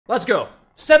Let's go.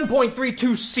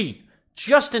 7.32C.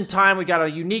 Just in time. We got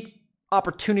a unique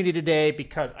opportunity today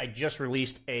because I just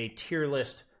released a tier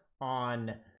list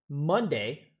on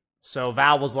Monday. So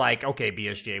Val was like, okay,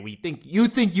 BSJ, you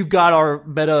think you got our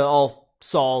meta all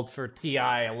solved for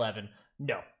TI11.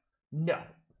 No.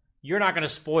 You're not going to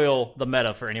spoil the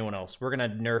meta for anyone else. We're going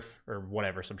to nerf or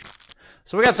whatever, some shit.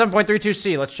 So we got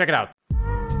 7.32C. Let's check it out.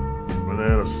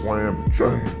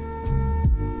 BananaSlamJamma.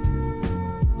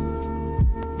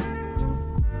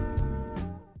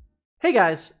 Hey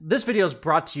guys, this video is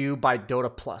brought to you by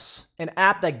Dota Plus, an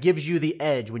app that gives you the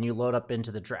edge when you load up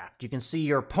into the draft. You can see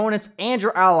your opponents and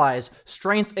your allies'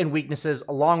 strengths and weaknesses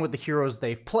along with the heroes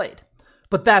they've played.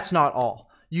 But that's not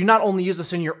all. You not only use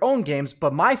this in your own games,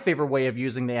 but my favorite way of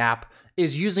using the app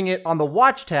is using it on the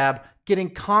Watch tab,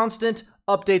 getting constant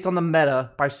updates on the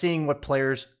meta by seeing what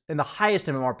players in the highest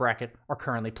MMR bracket are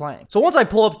currently playing. So once I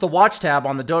pull up the Watch tab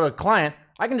on the Dota client,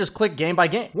 I can just click game by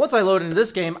game. Once I load into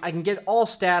this game, I can get all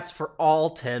stats for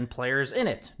all 10 players in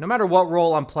it. No matter what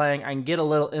role I'm playing, I can get a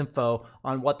little info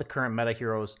on what the current meta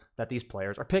heroes that these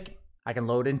players are picking. I can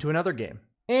load into another game,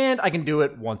 and I can do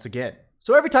it once again.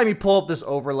 So every time you pull up this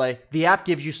overlay, the app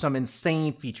gives you some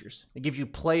insane features. It gives you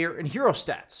player and hero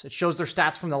stats. It shows their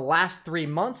stats from the last 3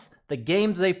 months, the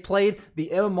games they've played,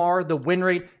 the MMR, the win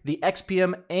rate, the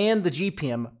XPM, and the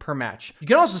GPM per match. You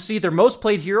can also see their most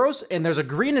played heroes, and there's a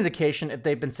green indication if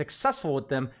they've been successful with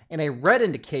them, and a red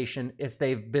indication if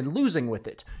they've been losing with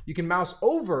it. You can mouse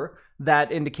over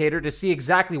that indicator to see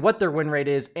exactly what their win rate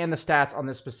is and the stats on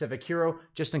this specific hero,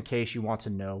 just in case you want to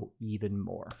know even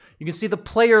more. You can see the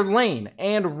player lane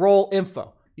and role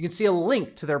info. You can see a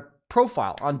link to their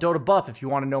profile on Dota Buff if you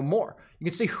want to know more. You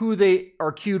can see who they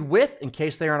are queued with in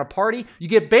case they're in a party. You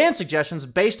get ban suggestions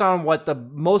based on what the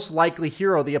most likely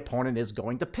hero the opponent is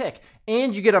going to pick.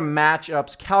 And you get a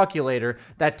matchups calculator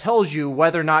that tells you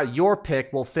whether or not your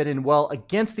pick will fit in well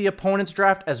against the opponent's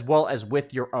draft as well as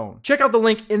with your own. Check out the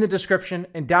link in the description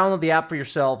and download the app for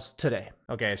yourselves today.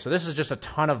 Okay, so this is just a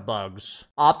ton of bugs.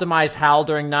 Optimize Howl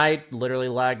during night, literally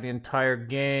lagged the entire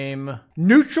game.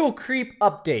 Neutral creep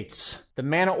updates. The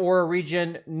mana aura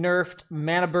regen nerfed,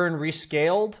 mana burn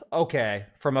rescaled. Okay,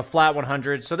 from a flat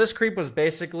 100. So this creep was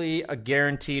basically a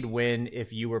guaranteed win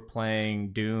if you were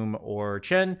playing Doom or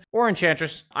Chen or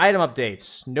Enchantress. Item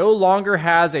updates. No longer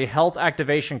has a health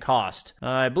activation cost.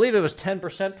 I believe it was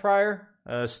 10% prior.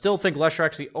 Still think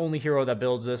Leshrakt's the only hero that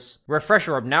builds this.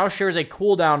 Refresher Orb now shares a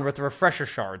cooldown with Refresher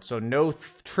Shard, so no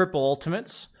triple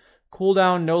ultimates.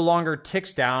 Cooldown no longer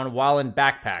ticks down while in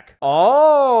backpack.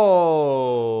 Oh!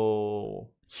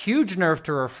 Huge nerf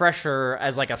to Refresher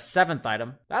as like a 7th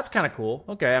item. That's kind of cool.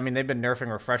 Okay, I mean, they've been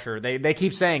nerfing Refresher. They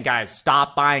keep saying, guys,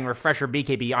 stop buying Refresher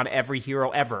BKB on every hero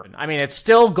ever. I mean, it's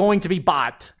still going to be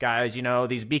bought, guys, you know,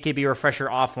 these BKB Refresher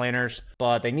offlaners,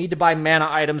 but they need to buy mana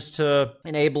items to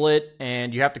enable it,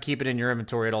 and you have to keep it in your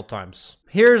inventory at all times.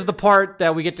 Here's the part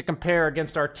that we get to compare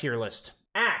against our tier list.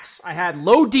 Axe, I had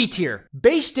low D tier.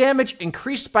 Base damage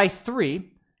increased by 3,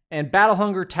 and Battle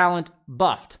Hunger talent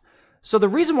buffed. So the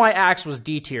reason why Axe was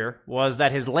D tier was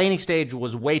that his laning stage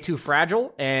was way too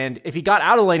fragile, and if he got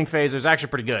out of the laning phase, it was actually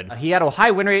pretty good. He had a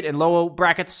high win rate in low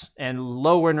brackets, and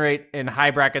low win rate in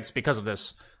high brackets because of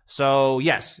this. So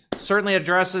yes, certainly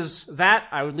addresses that.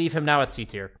 I would leave him now at C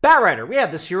tier. Batrider, we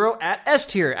have this hero at S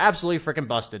tier. Absolutely freaking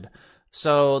busted.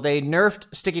 So they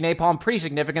nerfed Sticky Napalm pretty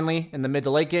significantly in the mid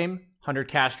to late game. 100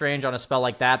 cast range on a spell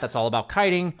like that, that's all about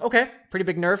kiting. Okay, pretty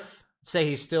big nerf. Say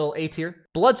he's still A tier.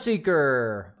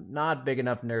 Bloodseeker, not big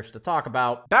enough nerfs to talk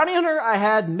about. Bounty Hunter, I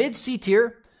had mid C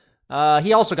tier.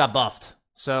 He also got buffed.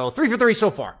 So 3 for 3 so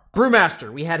far.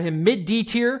 Brewmaster, we had him mid D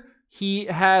tier. He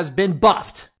has been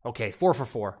buffed. Okay, 4 for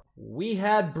 4. We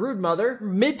had Broodmother,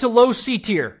 mid to low C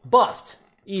tier. Buffed.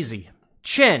 Easy.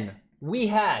 Chen, we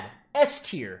had S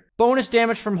tier. Bonus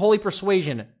damage from Holy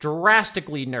Persuasion,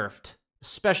 drastically nerfed.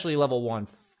 Especially level 1,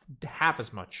 half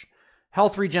as much.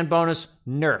 Health regen bonus,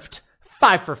 nerfed.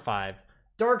 5 for 5.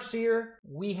 Darkseer,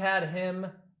 we had him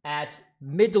at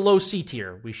mid to low C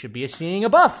tier. We should be seeing a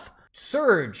buff.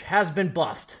 Surge has been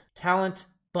buffed. Talent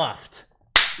buffed.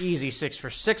 Easy 6 for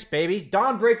 6, baby.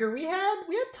 Dawnbreaker, we had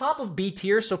top of B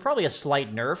tier, so probably a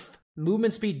slight nerf.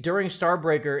 Movement speed during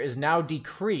Starbreaker is now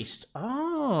decreased.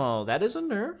 Oh, that is a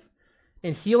nerf.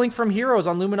 And healing from heroes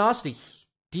on Luminosity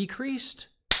decreased.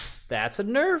 That's a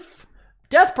nerf.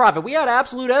 Death Prophet, we had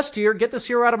absolute S tier. Get this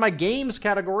hero out of my games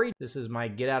category. This is my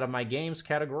get out of my games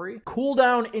category.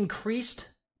 Cooldown increased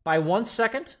by 1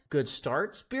 second. Good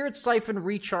start. Spirit Siphon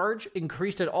recharge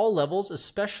increased at all levels,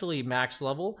 especially max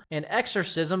level. And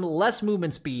Exorcism, less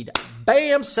movement speed.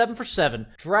 Bam, 7 for 7.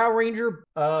 Drow Ranger,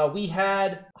 we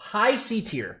had high C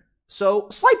tier. So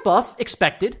slight buff,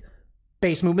 expected.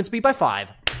 Base movement speed by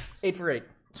 5. 8 for 8.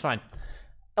 It's fine.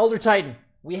 Elder Titan.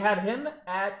 We had him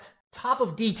at top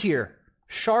of D tier.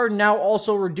 Shard now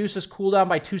also reduces cooldown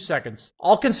by 2 seconds.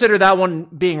 I'll consider that one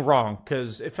being wrong,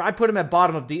 because if I put him at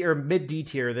bottom of D or mid D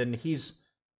tier, then he's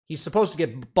supposed to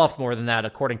get buffed more than that,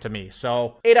 according to me.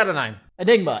 So 8 out of 9.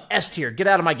 Enigma, S tier. Get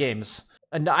out of my games.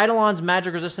 And Eidolon's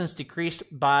magic resistance decreased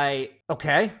by...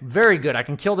 Okay, very good. I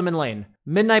can kill them in lane.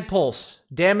 Midnight Pulse.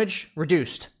 Damage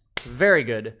reduced. Very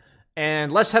good.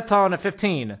 And less Heton at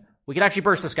 15. We can actually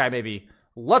burst this guy, maybe.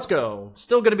 Let's go.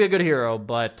 Still going to be a good hero,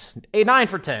 but 9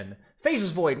 for 10.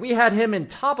 Phases Void. We had him in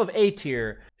top of A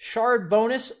tier. Shard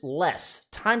bonus, less.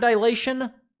 Time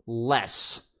dilation,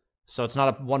 less. So it's not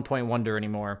a 1-point wonder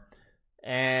anymore.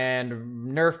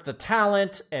 And nerfed the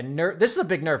talent. And this is a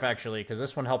big nerf, actually, because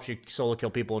this one helps you solo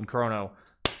kill people in Chrono.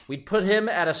 We'd put him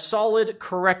at a solid,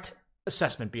 correct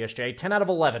assessment, BSJ. 10 out of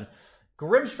 11.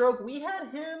 Grimstroke. We had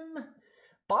him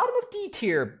bottom of D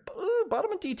tier. Ooh,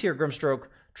 bottom of D tier, Grimstroke.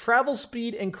 Travel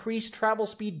speed increased. Travel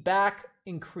speed back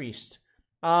increased.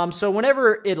 So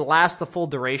whenever it lasts the full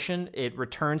duration, it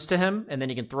returns to him, and then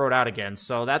you can throw it out again.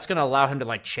 So that's going to allow him to,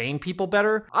 like, chain people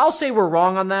better. I'll say we're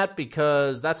wrong on that,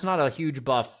 because that's not a huge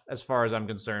buff as far as I'm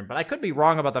concerned. But I could be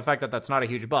wrong about the fact that that's not a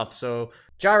huge buff. So,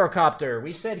 Gyrocopter.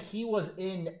 We said he was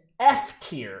in F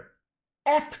tier.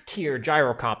 F tier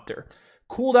Gyrocopter.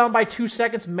 Cooldown by 2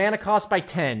 seconds, mana cost by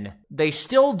 10. They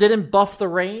still didn't buff the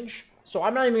range. So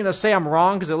I'm not even going to say I'm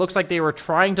wrong, because it looks like they were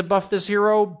trying to buff this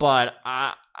hero, but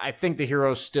I think the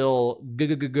hero's still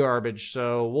garbage.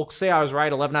 So we'll say I was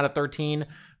right, 11 out of 13,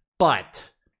 but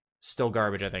still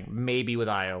garbage, I think. Maybe with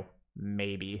Io.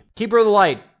 Maybe. Keeper of the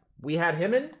Light. We had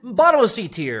him in bottom of C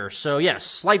tier. So yes,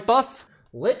 slight buff.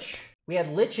 Lich. We had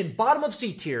Lich in bottom of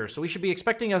C tier, so we should be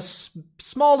expecting a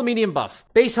small to medium buff.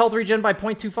 Base health regen by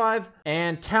 0.25,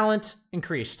 and talent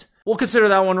increased. We'll consider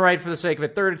that one right for the sake of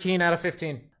it. 13 out of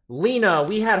 15. Lena,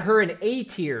 we had her in A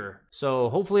tier, so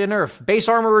hopefully a nerf. Base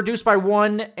armor reduced by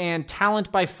 1 and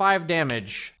talent by 5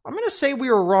 damage. I'm going to say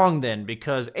we were wrong then,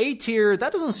 because A tier,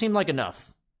 that doesn't seem like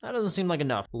enough. That doesn't seem like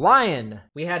enough. Lion,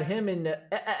 we had him in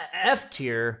F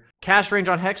tier. Cast range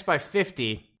on Hex by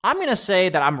 50. I'm going to say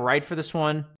that I'm right for this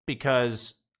one,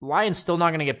 because Lion's still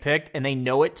not going to get picked, and they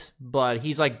know it, but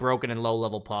he's like broken in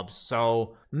low-level pubs.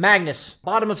 So, Magnus,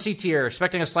 bottom of C tier,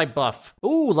 expecting a slight buff.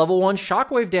 Ooh, level 1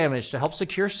 shockwave damage to help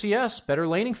secure CS, better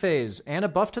laning phase, and a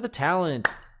buff to the talent.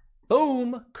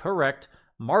 Boom, correct.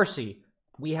 Marcy,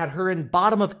 we had her in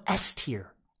bottom of S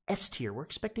tier. S tier, we're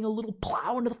expecting a little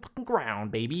plow into the fucking ground,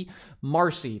 baby.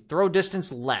 Marcy, throw distance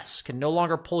less, can no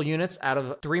longer pull units out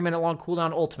of 3-minute-long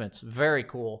cooldown ultimates. Very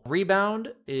cool. Rebound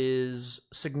is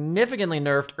significantly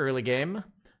nerfed early game,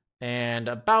 and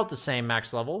about the same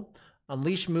max level.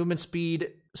 Unleash movement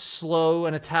speed slow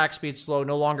and attack speed slow,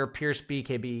 no longer pierce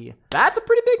BKB. That's a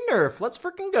pretty big nerf. Let's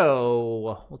freaking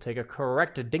go. We'll take a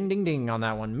correct ding ding ding on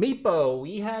that one. Meepo,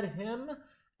 we had him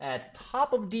at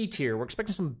top of D tier. We're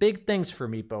expecting some big things for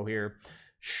Meepo here.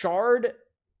 Shard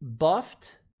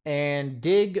buffed and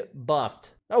Dig buffed.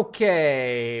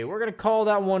 Okay, we're going to call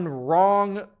that one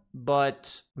wrong,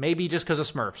 but maybe just because of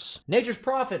Smurfs. Nature's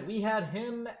Prophet, we had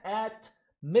him at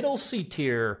middle C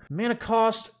tier. Mana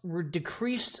cost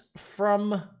decreased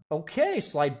from... Okay,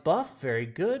 slight buff. Very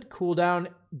good. Cooldown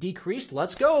decreased.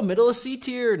 Let's go. Middle of C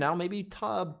tier. Now maybe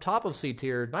top of C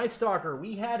tier. Night Stalker,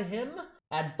 we had him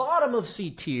at bottom of C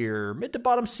tier, mid to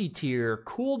bottom C tier,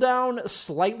 cooldown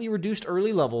slightly reduced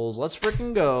early levels. Let's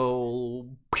freaking go.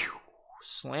 Pew.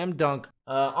 Slam dunk.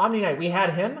 Omni Knight, we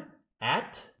had him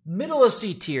at middle of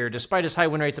C tier, despite his high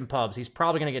win rates in pubs. He's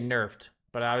probably going to get nerfed,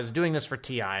 but I was doing this for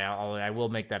TI. I will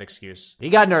make that excuse. He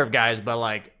got nerfed, guys, but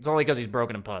like, it's only because he's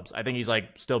broken in pubs. I think he's like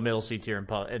still middle C tier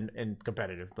in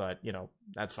competitive, but you know,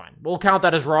 that's fine. We'll count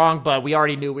that as wrong, but we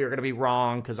already knew we were going to be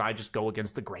wrong because I just go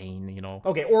against the grain, you know.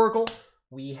 Okay, Oracle.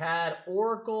 We had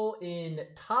Oracle in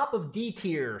top of D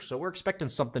tier, so we're expecting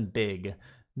something big.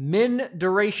 Min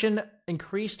duration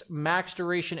increased, max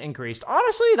duration increased.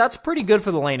 Honestly, that's pretty good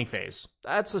for the laning phase.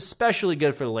 That's especially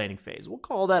good for the laning phase. We'll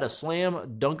call that a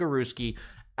slam dunkarooski.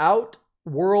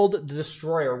 Outworld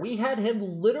Destroyer. We had him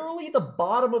literally the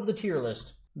bottom of the tier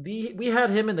list. We had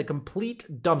him in the complete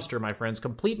dumpster, my friends.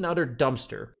 Complete and utter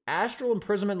dumpster. Astral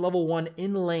Imprisonment level 1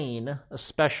 in lane,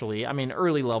 especially, I mean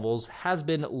early levels, has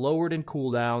been lowered in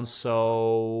cooldown,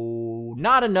 so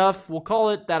not enough. We'll call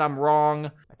it that I'm wrong.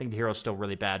 I think the hero's still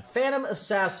really bad. Phantom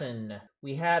Assassin.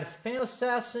 We had Phantom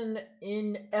Assassin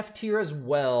in F tier as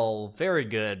well. Very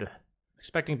good.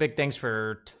 Expecting big things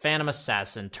for Phantom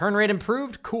Assassin. Turn rate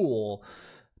improved? Cool.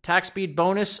 Attack speed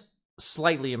bonus?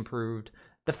 Slightly improved.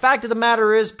 The fact of the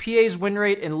matter is, PA's win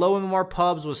rate in low MMR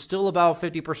pubs was still about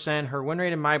 50%. Her win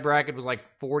rate in my bracket was like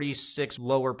 46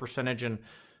 lower percentage, and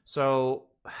so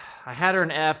I had her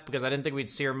in F because I didn't think we'd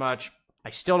see her much.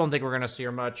 I still don't think we're going to see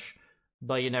her much,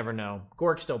 but you never know.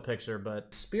 Gork still picks her,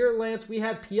 but Spirit Lance, we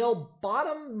had PL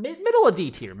bottom, middle of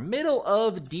D tier. Middle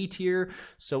of D tier,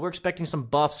 so we're expecting some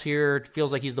buffs here. It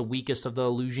feels like he's the weakest of the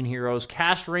illusion heroes.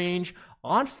 Cast range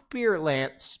on Spirit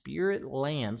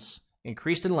Lance,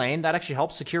 increased in lane. That actually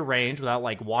helps secure range without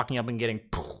like walking up and getting.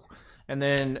 And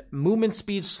then movement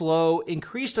speed slow,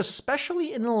 increased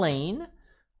especially in lane.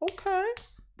 Okay.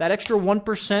 That extra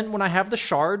 1% when I have the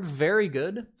shard, very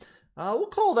good. We'll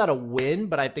call that a win,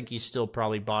 but I think he's still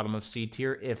probably bottom of C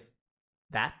tier, if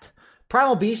that.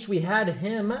 Primal Beast, we had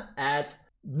him at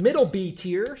middle B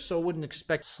tier, so wouldn't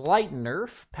expect slight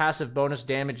nerf. Passive bonus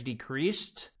damage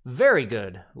decreased. Very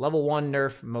good. Level 1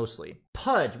 nerf mostly.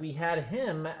 Pudge, we had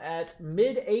him at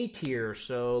mid A tier,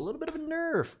 so a little bit of a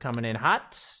nerf coming in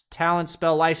hot. Talent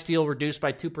spell lifesteal reduced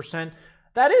by 2%.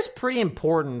 That is pretty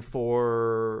important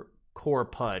for core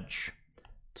Pudge,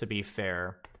 to be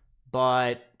fair.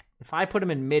 But if I put him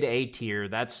in mid A tier,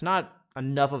 that's not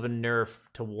enough of a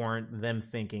nerf to warrant them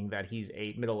thinking that he's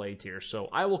middle A tier. So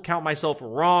I will count myself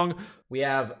wrong. We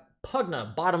have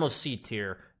Pugna, bottom of C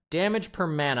tier. Damage per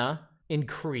mana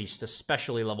increased,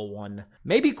 especially level 1.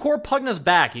 Maybe core Pugna's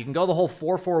back. You can go the whole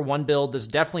 4-4-1 build. This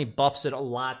definitely buffs it a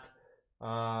lot.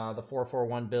 The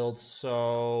 4-4-1 builds.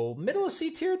 So middle of C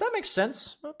tier, that makes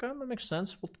sense. Okay, that makes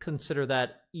sense. We'll consider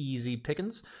that easy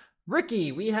pickings.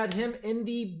 Ricky, we had him in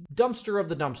the dumpster of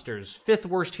the dumpsters. 5th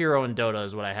worst hero in Dota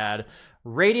is what I had.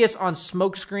 Radius on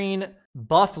Smokescreen,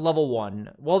 buffed level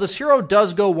 1. Well, this hero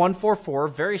does go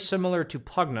 1-4-4, very similar to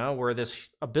Pugna, where this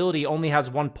ability only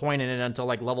has 1 point in it until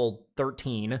like level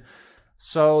 13.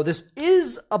 So this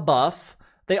is a buff.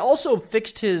 They also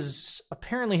fixed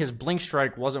apparently his Blink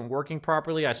Strike wasn't working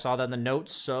properly. I saw that in the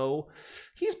notes, so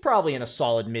he's probably in a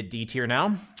solid mid-D tier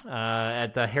now.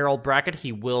 At the Herald bracket,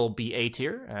 he will be A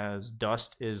tier, as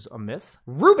Dust is a myth.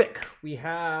 Rubik, we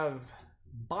have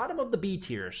bottom of the B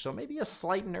tier, so maybe a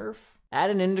slight nerf.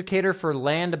 Add an indicator for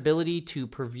land ability to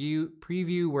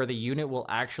preview where the unit will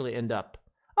actually end up.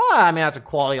 I mean, that's a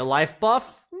quality of life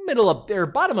buff.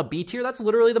 Bottom of B tier, that's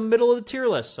literally the middle of the tier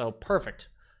list, so perfect.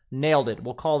 Nailed it.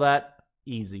 We'll call that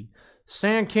easy.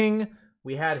 Sand King,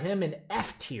 we had him in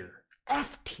F tier.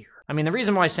 F tier. I mean, the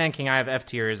reason why Sand King I have F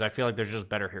tier is I feel like there's just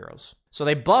better heroes. So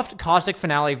they buffed Caustic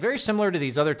Finale, very similar to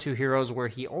these other 2 heroes where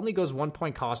he only goes 1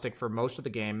 point Caustic for most of the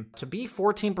game, to be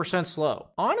 14% slow.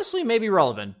 Honestly, maybe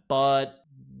relevant, but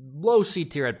low C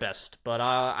tier at best. But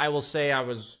I will say I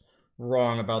was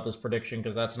wrong about this prediction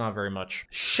because that's not very much.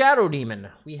 Shadow Demon,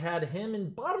 we had him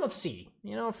in bottom of C.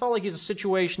 You know, it felt like he's a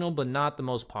situational, but not the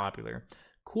most popular.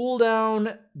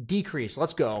 Cooldown decrease.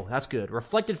 Let's go. That's good.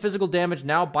 Reflected physical damage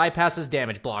now bypasses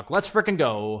damage block. Let's frickin'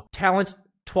 go. Talent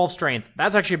 12 strength.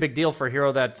 That's actually a big deal for a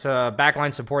hero that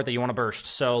backline support that you want to burst.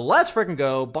 So let's frickin'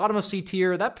 go. Bottom of C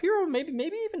tier. That hero maybe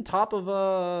even top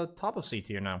of C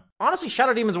tier now. Honestly,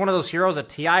 Shadow Demon is one of those heroes at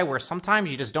TI where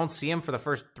sometimes you just don't see him for the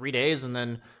first 3 days, and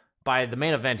then by the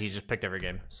main event, he's just picked every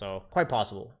game. So quite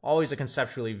possible. Always a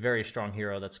conceptually very strong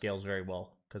hero that scales very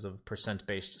well because of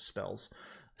percent-based spells.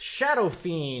 Shadow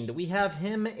Fiend, we have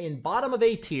him in bottom of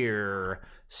A tier.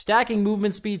 Stacking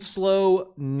movement speed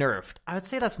slow, nerfed. I would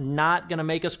say that's not going to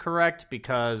make us correct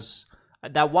because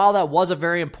while that was a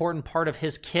very important part of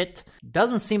his kit,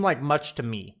 doesn't seem like much to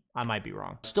me. I might be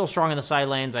wrong. Still strong in the side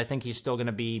lanes. I think he's still going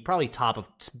to be probably top of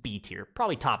B tier.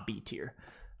 Probably top B tier.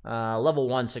 Level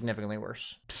 1 significantly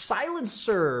worse.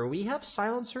 Silencer, we have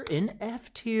Silencer in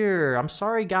F tier. I'm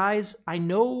sorry, guys. I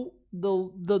know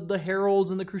the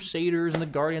Heralds and the Crusaders and the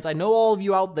Guardians. I know all of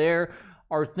you out there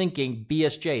are thinking,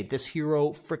 BSJ, this hero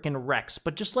frickin' wrecks.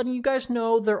 But just letting you guys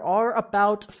know, there are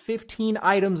about 15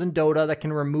 items in Dota that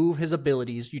can remove his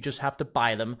abilities. You just have to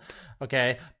buy them,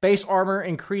 okay? Base armor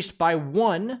increased by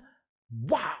 1.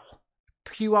 Wow!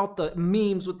 Cue out the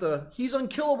memes with the, he's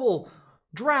unkillable.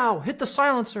 Drow, hit the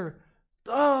silencer.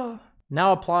 Now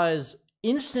applies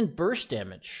instant burst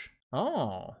damage.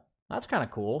 Oh, that's kind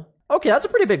of cool. Okay, that's a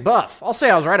pretty big buff. I'll say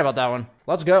I was right about that one.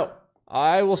 Let's go.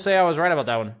 I will say I was right about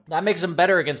that one. That makes him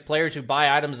better against players who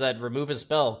buy items that remove his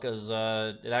spell, because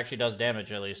it actually does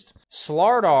damage, at least.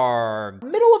 Slardar.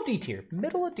 Middle of D tier.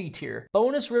 Middle of D tier.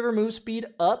 Bonus river move speed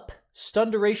up.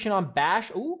 Stun duration on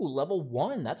Bash. Ooh, level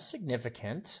 1. That's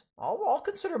significant. I'll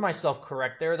consider myself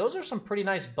correct there. Those are some pretty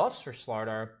nice buffs for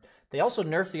Slardar. They also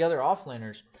nerfed the other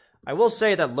offlaners. I will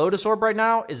say that Lotus Orb right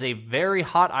now is a very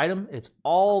hot item. It's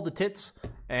all the tits,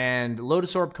 and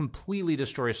Lotus Orb completely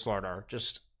destroys Slardar.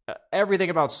 Just everything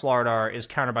about Slardar is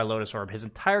countered by Lotus Orb. His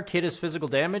entire kit is physical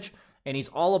damage, and he's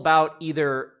all about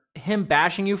either him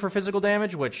bashing you for physical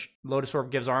damage, which Lotus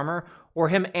Orb gives armor, or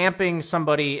him amping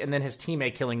somebody and then his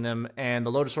teammate killing them, and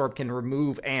the Lotus Orb can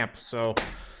remove amp. So,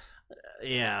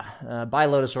 yeah, buy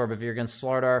Lotus Orb if you're against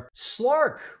Slardar.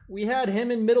 Slark, we had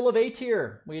him in middle of A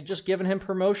tier. We had just given him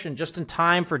promotion just in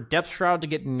time for Depth Shroud to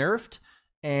get nerfed,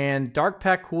 and Dark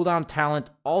Pack cooldown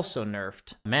talent also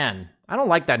nerfed. Man, I don't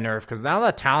like that nerf because now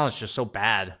that talent's just so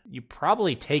bad. You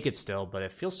probably take it still, but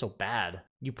it feels so bad.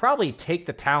 You probably take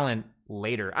the talent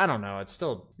later. I don't know. It's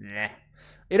still meh.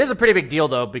 It is a pretty big deal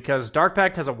though, because Dark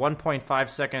Pact has a 1.5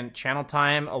 second channel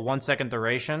time, a 1 second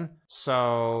duration.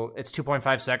 So it's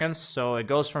 2.5 seconds. So it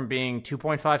goes from being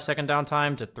 2.5 second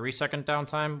downtime to 3 second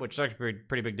downtime, which is actually a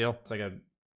pretty big deal. It's like a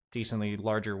decently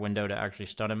larger window to actually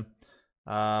stun him.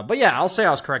 But yeah, I'll say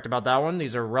I was correct about that one.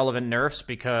 These are relevant nerfs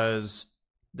because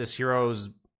this hero's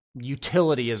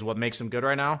utility is what makes him good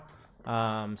right now.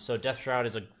 So Death Shroud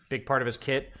is a big part of his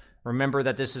kit. Remember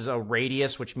that this is a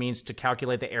radius, which means to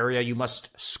calculate the area, you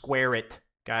must square it,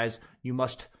 guys. You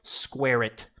must square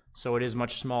it. So it is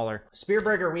much smaller.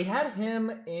 Spearbreaker, we had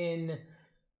him in...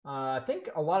 I think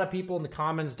a lot of people in the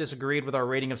comments disagreed with our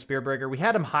rating of Spearbreaker. We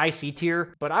had him high C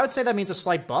tier, but I would say that means a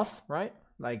slight buff, right?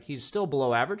 Like, he's still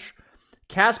below average.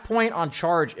 Cast point on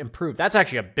charge improved. That's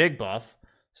actually a big buff.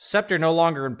 Scepter no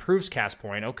longer improves cast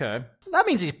point. Okay. That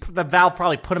means the Valve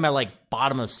probably put him at, like,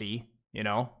 bottom of C, you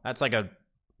know? That's like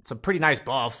it's a pretty nice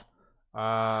buff.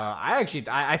 I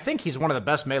think he's one of the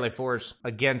best melee fours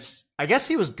against... I guess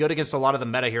he was good against a lot of the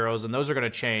meta heroes, and those are going to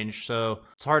change, so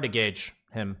it's hard to gauge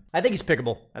him. I think he's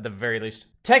pickable, at the very least.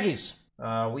 Techies.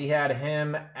 We had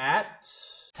him at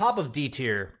top of D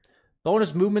tier.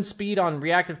 Bonus movement speed on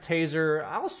reactive taser.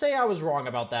 I'll say I was wrong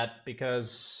about that,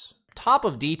 because top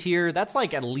of D tier, that's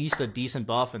like at least a decent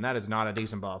buff, and that is not a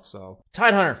decent buff, so...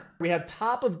 Tidehunter. We have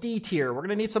top of D tier. We're going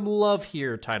to need some love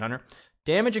here, Tidehunter.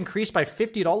 Damage increased by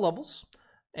 50 at all levels,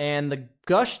 and the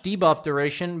Gush debuff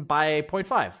duration by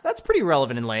 0.5. That's pretty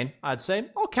relevant in lane, I'd say.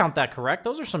 I'll count that correct.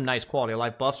 Those are some nice quality of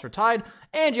life buffs for Tide,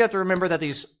 and you have to remember that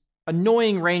these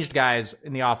annoying ranged guys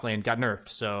in the offlane got nerfed,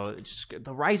 so it's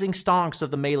the rising stonks of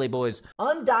the melee boys.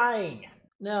 Undying.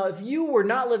 Now, if you were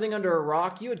not living under a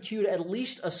rock, you had queued at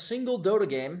least a single Dota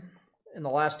game in the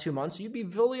last 2 months, you'd be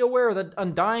fully aware that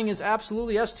Undying is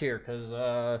absolutely S tier,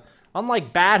 because,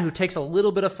 unlike Bad, who takes a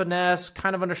little bit of finesse,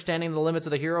 kind of understanding the limits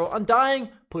of the hero, Undying,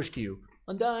 push Q.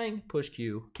 Undying, push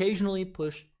Q. Occasionally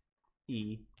push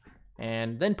E.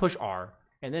 And then push R.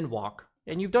 And then walk.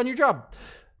 And you've done your job.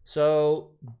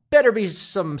 So, better be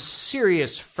some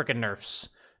serious frickin' nerfs.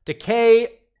 Decay,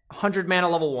 100 mana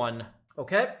level 1.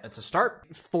 Okay, that's a start.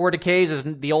 4 decays is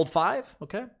the old 5.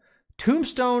 Okay.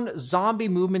 Tombstone, zombie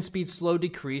movement speed slow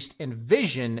decreased, and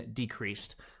vision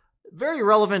decreased. Very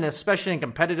relevant, especially in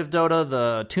competitive Dota.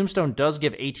 The Tombstone does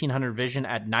give 1800 vision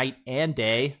at night and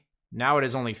day. Now it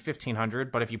is only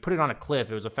 1500, but if you put it on a cliff,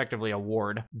 it was effectively a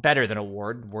ward. Better than a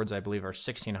ward. Wards, I believe, are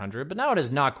 1600, but now it is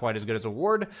not quite as good as a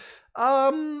ward.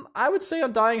 I would say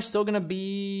Undying is still going to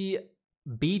be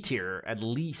B tier, at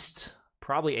least.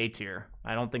 Probably A tier.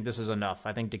 I don't think this is enough.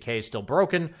 I think Decay is still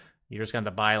broken. You're just going to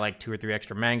have to buy like 2 or 3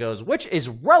 extra mangoes, which is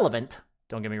relevant,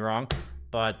 don't get me wrong,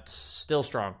 but still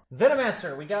strong.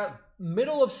 Venomancer, we got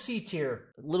middle of C tier.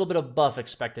 A little bit of buff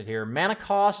expected here. Mana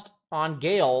cost on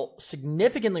Gale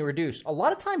significantly reduced. A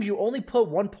lot of times you only put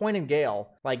 1 point in Gale.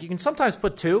 Like, you can sometimes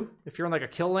put 2 if you're in like a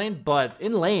kill lane, but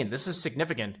in lane, this is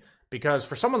significant because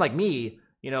for someone like me,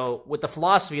 you know, with the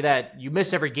philosophy that you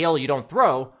miss every Gale you don't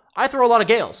throw, I throw a lot of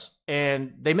Gales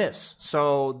and they miss.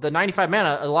 So the 95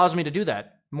 mana allows me to do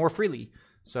that more freely.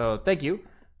 So thank you.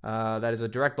 That is a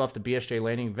direct buff to BSJ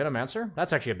laning Venomancer.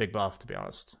 That's actually a big buff, to be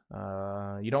honest.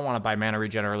 You don't want to buy mana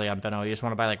regen early on Veno. You just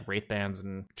want to buy like Wraith Bands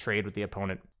and trade with the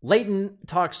opponent. Latent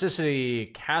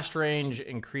toxicity. Cast range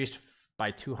increased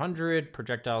by 200.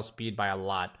 Projectile speed by a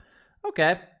lot.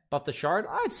 Okay. Buff the shard.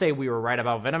 I'd say we were right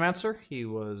about Venomancer. He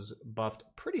was buffed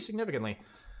pretty significantly.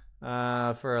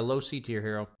 For a low C tier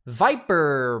hero.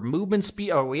 Viper. Movement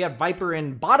speed. Oh, we have Viper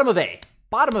in bottom of A.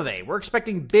 Bottom of A. We're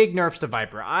expecting big nerfs to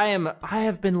Viper. I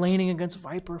have been laning against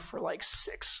Viper for like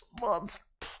 6 months.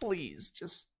 Please,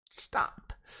 just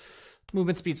stop.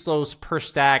 Movement speed slows per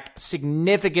stack.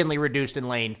 Significantly reduced in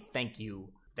lane. Thank you.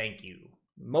 Thank you.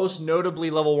 Most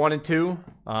notably level 1 and 2.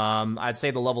 I'd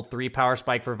say the level 3 power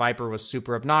spike for Viper was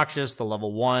super obnoxious. The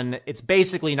level 1, it's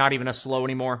basically not even a slow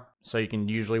anymore. So you can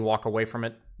usually walk away from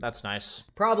it. That's nice.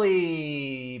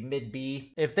 Probably mid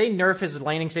B. If they nerf his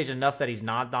laning stage enough that he's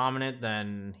not dominant,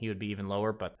 then he would be even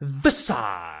lower, but...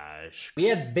 Visage! We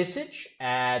had Visage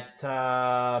at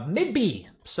mid B.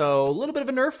 So a little bit of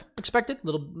a nerf expected.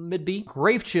 Little mid B.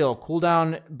 Grave Chill,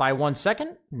 cooldown by 1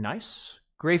 second. Nice.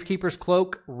 Gravekeeper's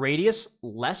Cloak, radius,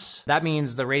 less. That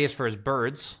means the radius for his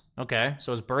birds. Okay,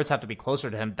 so his birds have to be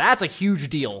closer to him. That's a huge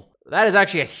deal. That is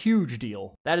actually a huge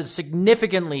deal. That is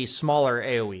significantly smaller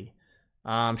AoE.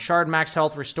 Shard max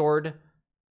health restored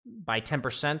by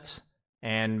 10%.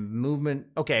 And movement.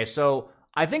 Okay, so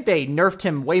I think they nerfed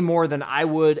him way more than I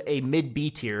would a mid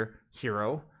B tier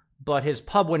hero. But his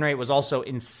pub win rate was also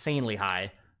insanely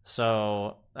high.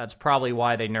 So that's probably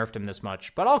why they nerfed him this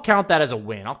much. But I'll count that as a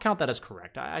win. I'll count that as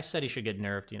correct. I said he should get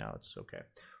nerfed. You know, it's okay.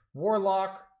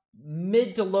 Warlock,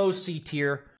 mid to low C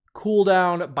tier.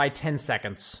 Cooldown by 10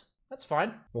 seconds. That's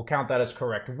fine. We'll count that as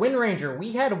correct. Wind Ranger.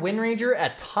 We had Wind Ranger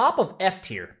at top of F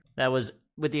tier. That was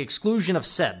with the exclusion of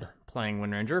Seb playing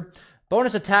Wind Ranger.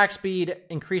 Bonus attack speed,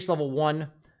 increased level 1.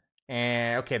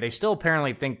 And, okay, they still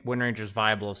apparently think Wind Ranger's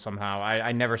viable somehow.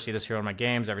 I never see this hero in my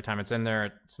games. Every time it's in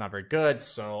there, it's not very good.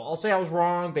 So I'll say I was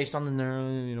wrong based on the,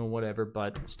 you know, whatever,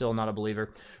 but still not a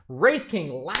believer. Wraith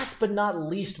King, last but not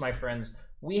least, my friends.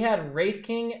 We had Wraith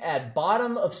King at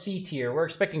bottom of C tier. We're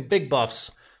expecting big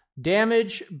buffs.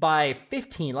 Damage by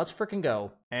 15. Let's frickin'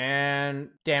 go. And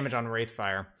damage on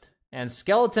Wraithfire. And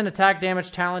skeleton attack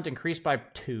damage talent increased by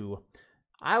 2.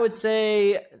 I would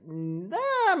say,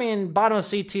 I mean, bottom of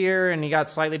C tier, and he got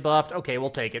slightly buffed. Okay, we'll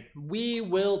take it. We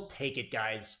will take it,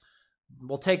 guys.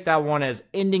 We'll take that one as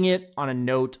ending it on a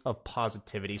note of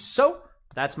positivity. So,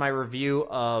 that's my review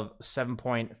of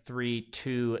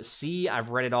 7.32C.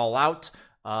 I've read it all out.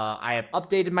 I have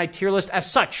updated my tier list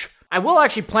as such. I will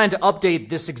actually plan to update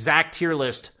this exact tier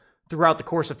list throughout the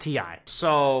course of TI.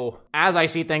 So, as I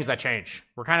see things that change,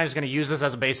 we're kind of just going to use this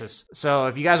as a basis. So,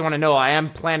 if you guys want to know, I am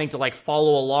planning to, like,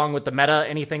 follow along with the meta,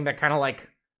 anything that kind of, like,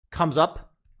 comes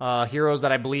up. Heroes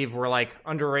that I believe were, like,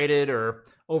 underrated or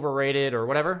overrated or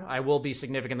whatever. I will be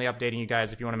significantly updating you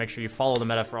guys if you want to make sure you follow the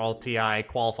meta for all TI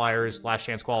qualifiers, last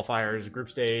chance qualifiers, group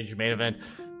stage, main event,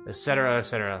 etc.,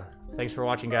 etc. Thanks for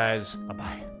watching, guys.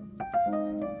 Bye-bye.